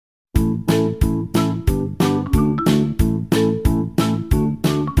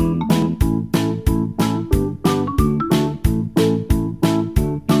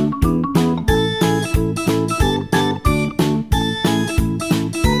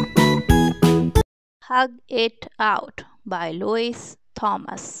Hug It Out by Louis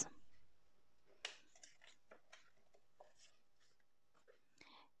Thomas.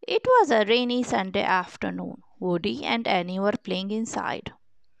 It was a rainy Sunday afternoon. Woody and Annie were playing inside.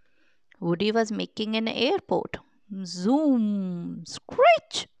 Woody was making an airport. Zoom!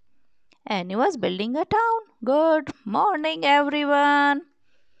 Screech! Annie was building a town. Good morning, everyone.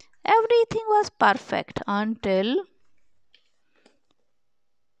 Everything was perfect until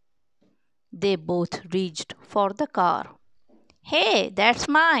they both reached for the car. Hey, that's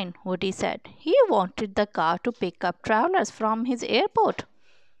mine, Woody said. He wanted the car to pick up travelers from his airport.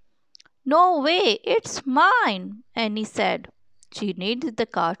 No way, it's mine, Annie said. She needed the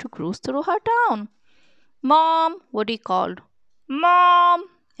car to cruise through her town. Mom, Woody called. Mom,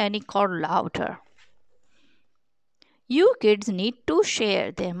 Annie called louder. You kids need to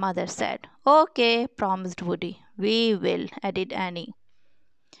share, their mother said. Okay, promised Woody. We will, added Annie.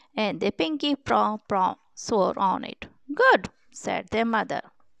 And the pinky swore on it. Good, said their mother.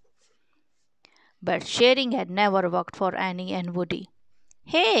 But sharing had never worked for Annie and Woody.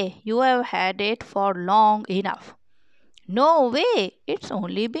 Hey, you have had it for long enough. No way, it's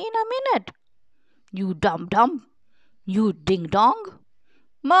only been a minute. You dum-dum, you ding-dong.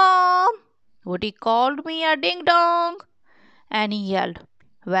 Mom, Woody called me a ding-dong. Annie yelled.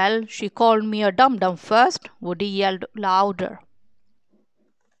 Well, she called me a dum-dum first, Woody yelled louder.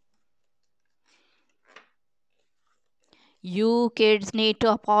 You kids need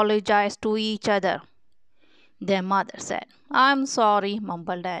to apologize to each other, their mother said. I'm sorry,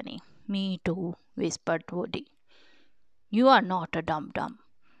 mumbled Annie. Me too, whispered Woody. You are not a dum-dum,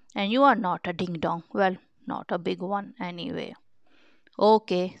 and you are not a ding-dong. Well, not a big one anyway.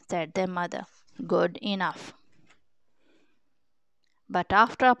 Okay, said their mother. Good enough. But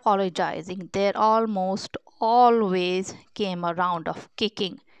after apologizing, there almost always came a round of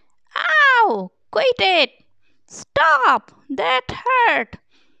kicking. Ow! Quit it! Stop! That hurt!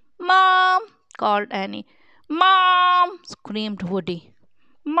 Mom! Called Annie. Mom! Screamed Woody.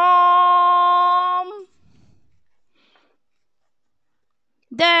 Mom!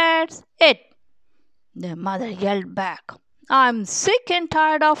 That's it! The mother yelled back. I'm sick and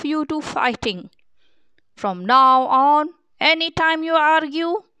tired of you two fighting. From now on, anytime you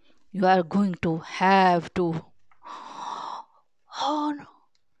argue, you are going to have to. Oh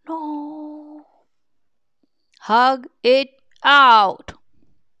no. Hug it out.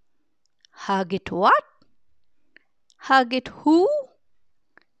 Hug it what? Hug it who?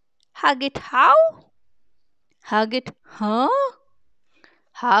 Hug it how? Hug it huh?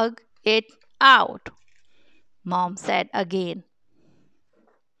 Hug it out, Mom said again.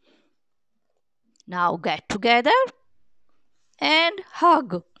 Now get together and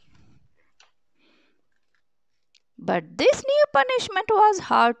hug. But this new punishment was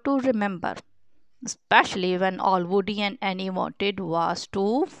hard to remember, especially when all Woody and Annie wanted was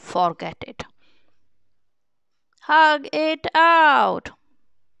to forget it. Hug it out.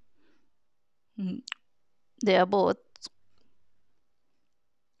 They are both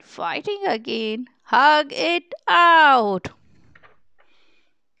fighting again. Hug it out.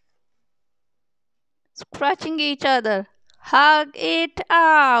 Scratching each other. Hug it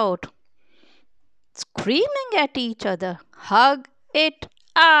out. Screaming at each other. Hug it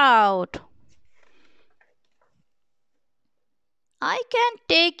out. I can't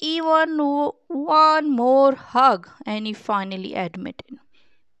take even one more hug, Annie finally admitted.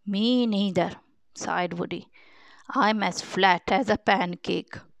 Me neither, sighed Woody. I'm as flat as a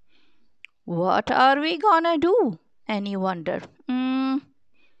pancake. What are we gonna do? Annie wondered. Can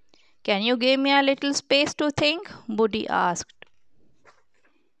you give me a little space to think? Woody asked.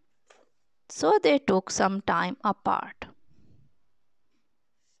 So they took some time apart.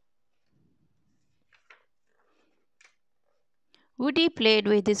 Woody played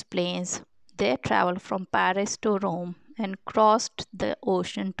with his planes. They traveled from Paris to Rome and crossed the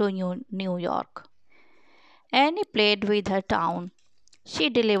ocean to New York. Annie played with her town. She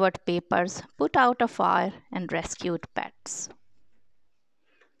delivered papers, put out a fire, and rescued pets.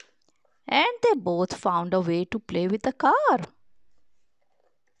 And they both found a way to play with the car.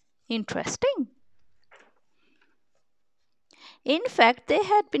 Interesting. In fact, they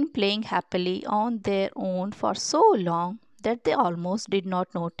had been playing happily on their own for so long that they almost did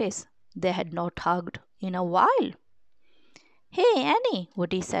not notice they had not hugged in a while. Hey, Annie,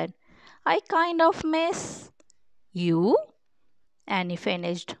 Woody said, I kind of miss you. Annie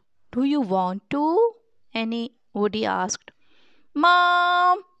finished. Do you want to? Woody asked.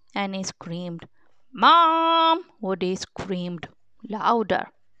 Mom! Annie screamed. Mom! Woody screamed louder.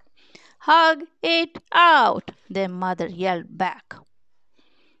 Hug it out, their mother yelled back.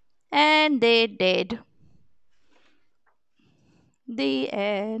 And they did. The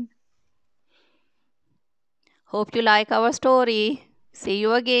end. Hope you like our story. See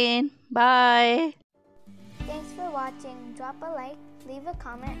you again. Bye. Thanks for watching. Drop a like, leave a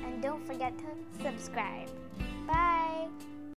comment, and don't forget to subscribe. Bye!